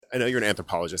I know you're an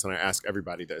anthropologist, and I ask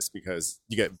everybody this because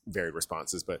you get varied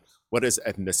responses, but what does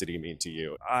ethnicity mean to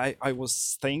you? I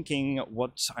was thinking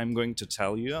what I'm going to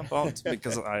tell you about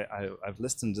because I've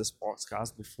listened to this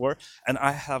podcast before and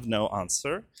I have no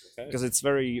answer because it's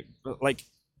very like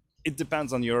it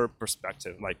depends on your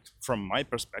perspective. Like from my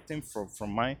perspective,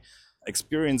 from my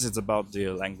experience, it's about the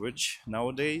language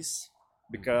nowadays.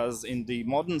 Because in the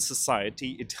modern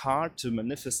society, it's hard to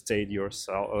manifestate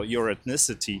yourself, your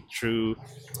ethnicity through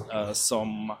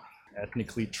some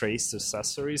ethnically traced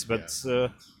accessories, but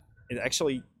it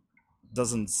actually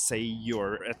doesn't say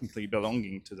you're ethnically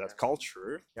belonging to that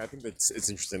culture. Yeah, I think it's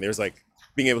interesting. There's like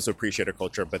being able to appreciate a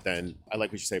culture, but then I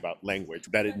like what you say about language,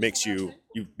 that it makes you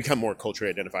become more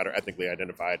culturally identified or ethnically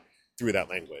identified through that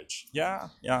language. Yeah,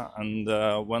 yeah. And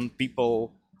when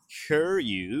people hear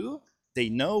you, they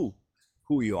know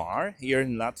who you are here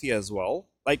in Latvia as well.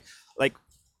 Like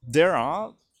there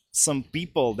are some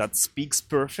people that speaks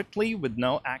perfectly with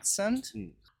no accent.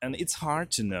 And it's hard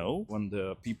to know when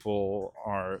the people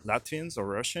are Latvians or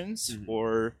Russians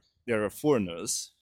or they're foreigners.